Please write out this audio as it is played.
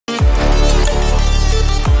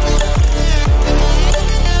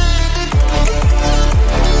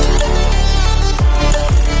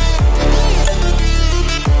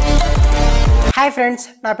Hi friends,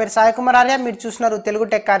 నా పేరు సాయి కుమార్ ఆర్య. మీరు చూస్తున్నారు Telugu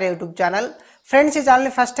tech Arya YouTube channel. Friends, ఈ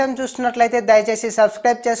ఛానల్ని ఫస్ట్ టైం చూస్తున్నట్లయితే దయచేసి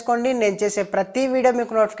సబ్స్క్రైబ్ చేసుకోండి. నేను చేసే ప్రతి వీడియో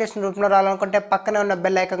మీకు నోటిఫికేషన్ రూపంలో రావాలనుకుంటే పక్కనే ఉన్న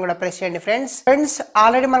బెల్ ఐకాన్ కూడా ప్రెస్ చేయండి. ఫ్రెండ్స్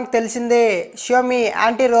ఆల్రెడీ మనకు తెలిసిందే, షియోమి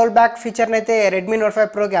యాంటీ రోల్ బ్యాక్ ఫీచర్ని అయితే రెడ్మీ నోట్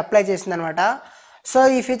 5 ప్రోకి అప్లై చేసింది అనమాట. సో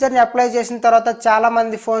ఈ ఫీచర్ని అప్లై చేసిన తర్వాత చాలా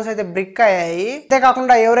మంది ఫోన్స్ అయితే బ్రిక్ అయ్యాయి.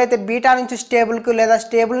 అంతేకాకుండా ఎవరైతే బీటా నుంచి స్టేబుల్కి లేదా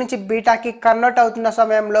స్టేబుల్ నుంచి బీటాకి కన్వర్ట్ అవుతున్న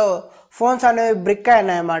సమయంలో ఫోన్స్ అనేవి బ్రిక్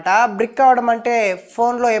అయినాయి అన్నమాట. బ్రిక్ అవ్వడం అంటే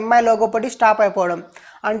ఫోన్లో ఎంఐ లోగో పడి స్టాప్ అయిపోవడం.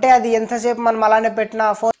 అంటే అది ఎంతసేపు మనం అలానే పెట్టిన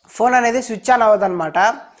ఫోన్ అనేది స్విచ్ ఆన్ అవ్వదు అనమాట.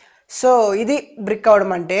 సో ఇది బ్రిక్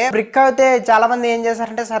అవ్వడం అంటే. బ్రిక్ అయితే చాలా మంది ఏం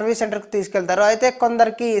చేస్తారంటే సర్వీస్ సెంటర్కి తీసుకెళ్తారు. అయితే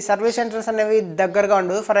కొందరికి సర్వీస్ సెంటర్స్ అనేవి దగ్గరగా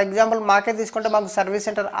ఉండదు. ఫర్ ఎగ్జాంపుల్ మాకే తీసుకుంటే మాకు service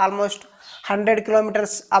centre almost 100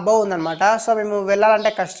 kilometres above ఉందన్నమాట. సో మేము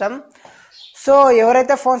వెళ్ళాలంటే కష్టం. సో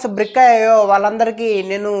ఎవరైతే ఫోన్స్ బ్రిక్ అయ్యాయో వాళ్ళందరికీ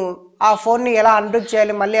నేను ఆ ఫోన్ని ఎలా అన్బ్రిక్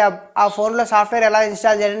చేయాలి, మళ్ళీ ఆ ఫోన్లో సాఫ్ట్వేర్ ఎలా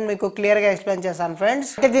ఇన్స్టాల్ చేయాలని మీకు క్లియర్గా ఎక్స్ప్లెయిన్ చేస్తాను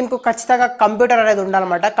ఫ్రెండ్స్. అంటే దీనికి ఖచ్చితంగా కంప్యూటర్ అనేది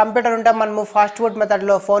ఉండాలన్నమాట. కంప్యూటర్ ఉంటే మనము ఫాస్ట్బూట్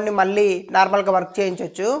మెథడ్లో ఫోన్ని మళ్ళీ నార్మల్గా వర్క్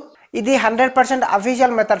చేయించవచ్చు. ఇది 100%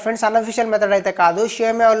 official method friends, unofficial method అయితే కాదు.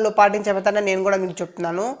 షియోమి వాళ్ళు పాటించే మెథడ్ నేను కూడా మీకు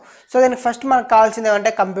చెప్తున్నాను. సో దీనికి ఫస్ట్ మనకు కావాల్సింది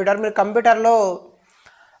ఏమంటే కంప్యూటర్. మీరు కంప్యూటర్లో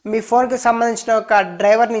మీ ఫోన్కి సంబంధించిన ఒక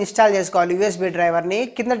డ్రైవర్ని ఇన్స్టాల్ చేసుకోవాలి, యూఎస్బీ డ్రైవర్ని.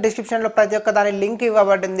 కింద డిస్క్రిప్షన్లో ప్రతి ఒక్క దాని లింక్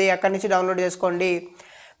ఇవ్వబడింది, అక్కడి నుంచి డౌన్లోడ్ చేసుకోండి.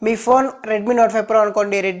 మీ ఫోన్ రెడ్మీ నోట్ 5 ప్రో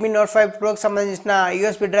అనుకోండి, రెడ్మీ నోట్ 5 ప్రోకి సంబంధించిన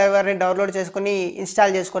యూఎస్బీ డ్రైవర్ని డౌన్లోడ్ చేసుకుని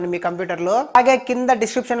ఇన్స్టాల్ చేసుకోండి మీ కంప్యూటర్లో. అలాగే కింద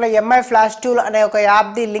డిస్క్రిప్షన్లో MI ఫ్లాష్ టూల్ అనే ఒక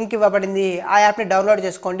యాప్ది లింక్ ఇవ్వబడింది, ఆ యాప్ని డౌన్లోడ్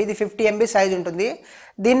చేసుకోండి. ఇది 50 MB సైజ్ ఉంటుంది.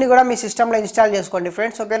 దీన్ని కూడా మీ సిస్టంలో ఇన్స్టాల్ చేసుకోండి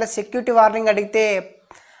ఫ్రెండ్స్. ఒకవేళ సెక్యూరిటీ వార్నింగ్ అడిగితే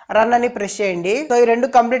రన్ అని ప్రెస్ చేయండి. సో ఈ రెండు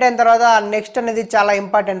కంప్లీట్ అయిన తర్వాత నెక్స్ట్ అనేది చాలా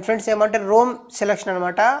ఇంపార్టెంట్ ఫ్రెండ్స్, ఏమంటే రోమ్ సెలెక్షన్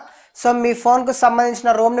అనమాట. సో మీ ఫోన్కు సంబంధించిన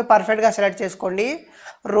రోమ్ని పర్ఫెక్ట్గా సెలెక్ట్ చేసుకోండి.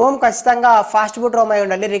 రోమ్ ఖచ్చితంగా ఫాస్ట్బూట్ రోమ్ అయి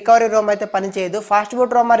ఉండాలి. రికవరీ రోమ్ అయితే పనిచేయదు.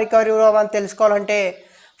 ఫాస్ట్బూట్ రోమ్ రికవరీ రోమ్ అని తెలుసుకోవాలంటే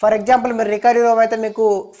ఫర్ ఎగ్జాంపుల్ మీరు రికవరీ రోమ్ అయితే మీకు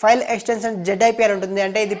ఫైల్ ఎక్స్టెన్షన్ ZIP అని ఉంటుంది.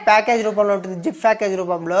 అంటే ఇది ప్యాకేజ్ రూపంలో ఉంటుంది, జిప్ ప్యాకేజ్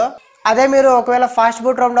రూపంలో. అదే మీరు ఒకవేళ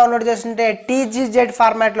ఫాస్ట్బూట్ రోమ్ డౌన్లోడ్ చేస్తుంటే TGZ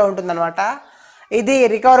ఫార్మాట్లో ఉంటుంది అనమాట. ఇది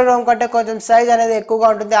రికవరీ రోమ్ కంటే కొంచెం సైజ్ అనేది ఎక్కువగా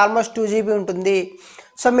ఉంటుంది, ఆల్మోస్ట్ 2 GB ఉంటుంది.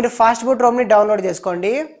 సో మీరు ఫాస్ట్బూట్ రోమ్ని డౌన్లోడ్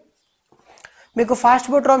చేసుకోండి. మీకు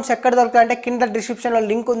ఫాస్ట్బూట్ రోమ్స్ ఎక్కడ దొరుకుతాయంటే కింద డిస్క్రిప్షన్లో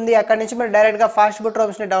లింక్ ఉంది, అక్కడ నుంచి మీరు డైరెక్ట్గా ఫాస్ట్బూట్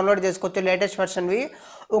రోమ్స్ని డౌన్లోడ్ చేసుకోవచ్చు, లేటెస్ట్ వర్షన్వి.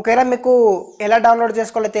 ఒకవేళ మీకు ఎలా డౌన్లోడ్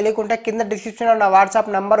చేసుకోవాలో తెలియకుంటే కింద డిస్క్రిప్షన్లో నా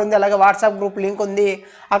వాట్సాప్ నెంబర్ ఉంది, అలాగే వాట్సాప్ గ్రూప్ లింక్ ఉంది,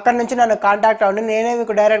 అక్కడ నుంచి నన్ను కాంటాక్ట్ అవ్వండి. నేనే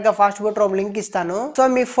మీకు డైరెక్ట్గా ఫాస్ట్బూట్ రోమ్ లింక్ ఇస్తాను. సో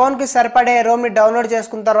మీ ఫోన్కి సరిపడే రోమ్ని డౌన్లోడ్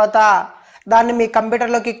చేసుకున్న తర్వాత దాన్ని మీ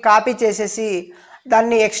కంప్యూటర్లోకి కాపీ చేసేసి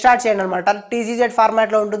దాన్ని ఎక్స్ట్రాక్ట్ చేయండి అనమాట. TGZ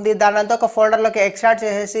ఫార్మాట్లో ఉంటుంది. దానంతా ఒక ఫోల్డర్లోకి ఎక్స్ట్రాక్ట్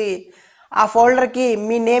చేసేసి ఆ ఫోల్డర్కి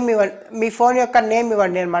మీ నేమ్ ఇవ్వండి, మీ ఫోన్ యొక్క నేమ్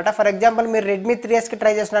ఇవ్వండి అనమాట. ఫర్ ఎగ్జాంపుల్ మీరు Redmi 3Sకి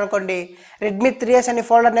ట్రై చేస్తున్నారు అనుకోండి, Redmi 3S అని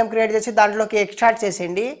ఫోల్డర్ నేమ్ క్రియేట్ చేసి దాంట్లోకి ఎక్స్ట్రాక్ట్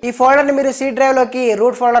చేసేయండి. ఈ ఫోల్డర్ని మీరు C డ్రైవ్లోకి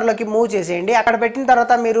రూట్ ఫోల్డర్లోకి మూవ్ చేసేయండి. అక్కడ పెట్టిన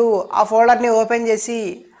తర్వాత మీరు ఆ ఫోల్డర్ని ఓపెన్ చేసి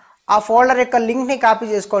ఆ ఫోల్డర్ యొక్క లింక్ని కాపీ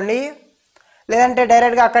చేసుకోండి, లేదంటే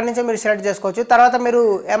డైరెక్ట్గా అక్కడి నుంచి మీరు సెలెక్ట్ చేసుకోవచ్చు. తర్వాత మీరు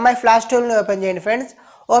MI ఫ్లాష్ టూల్ని ఓపెన్ చేయండి ఫ్రెండ్స్.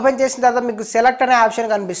 ఓపెన్ చేసిన తర్వాత మీకు సెలెక్ట్ అనే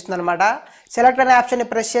ఆప్షన్ కనిపిస్తుంది అనమాట. సెలెక్ట్ అనే ఆప్షన్ని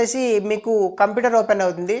ప్రెస్ చేసి మీకు కంప్యూటర్ ఓపెన్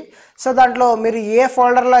అవుతుంది. సో దాంట్లో మీరు ఏ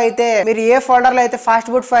ఫోల్డర్లో అయితే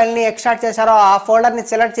ఫాస్ట్బూట్ ఫైల్ని ఎక్స్ట్రాక్ట్ చేశారో ఆ ఫోల్డర్ని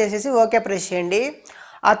సెలెక్ట్ చేసేసి ఓకే ప్రెస్ చేయండి.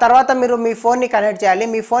 ఆ తర్వాత మీరు మీ ఫోన్ని కనెక్ట్ చేయాలి.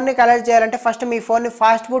 మీ ఫోన్ని కనెక్ట్ చేయాలంటే ఫస్ట్ మీ ఫోన్ని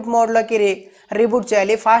ఫాస్ట్బూట్ మోడ్లోకి రీబూట్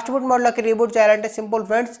చేయాలి. ఫాస్ట్బూట్ మోడ్లోకి రీబూట్ చేయాలంటే సింపుల్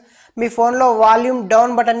ఫ్రెండ్స్, మీ ఫోన్లో వాల్యూమ్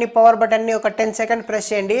డౌన్ బటన్ని, పవర్ బటన్ని ఒక 10 సెకండ్ ప్రెస్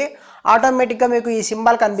చేయండి. ఆటోమేటిక్గా మీకు ఈ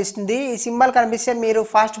సింబల్ కనిపిస్తుంది. ఈ సింబల్ కనిపిస్తే మీరు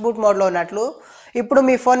ఫాస్ట్బూట్ మోడ్లో ఉన్నట్లు. ఇప్పుడు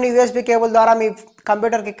మీ ఫోన్ని USB కేబుల్ ద్వారా మీ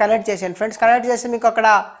కంప్యూటర్కి కనెక్ట్ చేసేయండి ఫ్రెండ్స్. కనెక్ట్ చేస్తే మీకు అక్కడ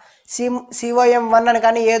COM1 అని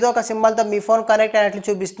కానీ ఏదో ఒక సింబల్తో మీ ఫోన్ కనెక్ట్ అయినట్లు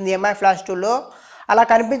చూపిస్తుంది MI ఫ్లాష్ టూల్లో. అలా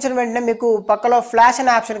కనిపించిన వెంటనే మీకు పక్కలో ఫ్లాష్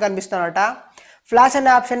అనే ఆప్షన్ కనిపిస్తుందన్నమాట. ఫ్లాష్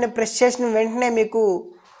అనే ఆప్షన్ని ప్రెస్ చేసిన వెంటనే మీకు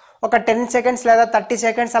ఒక 10 సెకండ్స్ లేదా 30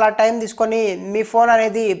 సెకండ్స్ అలా టైం తీసుకొని మీ ఫోన్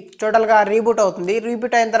అనేది టోటల్గా రీబూట్ అవుతుంది.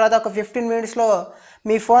 రీబూట్ అయిన తర్వాత ఒక 15 మినిట్స్లో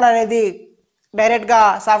మీ ఫోన్ అనేది డైరెక్ట్గా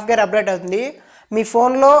సాఫ్ట్వేర్ అప్డేట్ అవుతుంది. మీ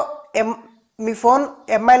ఫోన్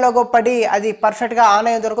MI లోగో పడి అది పర్ఫెక్ట్గా ఆన్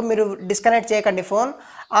అయ్యేంత వరకు మీరు డిస్కనెక్ట్ చేయకండి. ఫోన్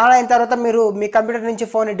ఆన్ అయిన తర్వాత మీరు మీ కంప్యూటర్ నుంచి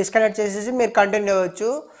ఫోన్ని డిస్కనెక్ట్ చేసేసి మీరు కంటిన్యూ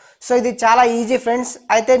అవ్వచ్చు. సో ఇది చాలా ఈజీ ఫ్రెండ్స్.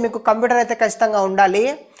 అయితే మీకు కంప్యూటర్ అయితే ఖచ్చితంగా ఉండాలి.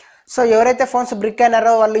 సో ఎవరైతే ఫోన్స్ బ్రిక్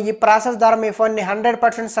అయినారో వాళ్ళు ఈ ప్రాసెస్ ద్వారా మీ ఫోన్ని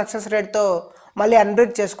 100% సక్సెస్ రేట్తో మళ్ళీ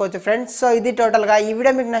అన్బ్రిక్ చేసుకోవచ్చు ఫ్రెండ్స్. సో ఇది టోటల్గా. ఈ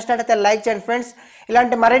వీడియో మీకు నచ్చినట్లయితే లైక్ చేయండి ఫ్రెండ్స్.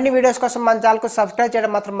 ఇలాంటి మరిన్ని వీడియోస్ కోసం మన ఛానల్కు సబ్స్క్రైబ్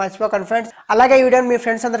చేయడం మాత్రం మర్చిపోకండి ఫ్రెండ్స్. అలాగే ఈ వీడియోని మీ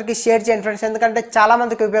ఫ్రెండ్స్ అందరికీ షేర్ చేయండి ఫ్రెండ్స్, ఎందుకంటే చాలా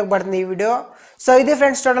మందికి ఉపయోగపడుతుంది ఈ వీడియో. సో ఇది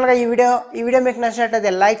ఫ్రెండ్స్ టోటల్గా ఈ వీడియో మీకు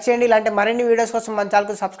నచ్చినట్లయితే లైక్ చేయండి. ఇలాంటి మరిన్ని వీడియోస్ కోసం మన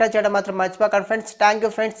ఛానల్కు సబ్స్క్రైబ్ చేయడం మాత్రం మర్చిపోకండి ఫ్రెండ్స్. Thank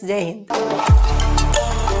you friends. జై హింద్.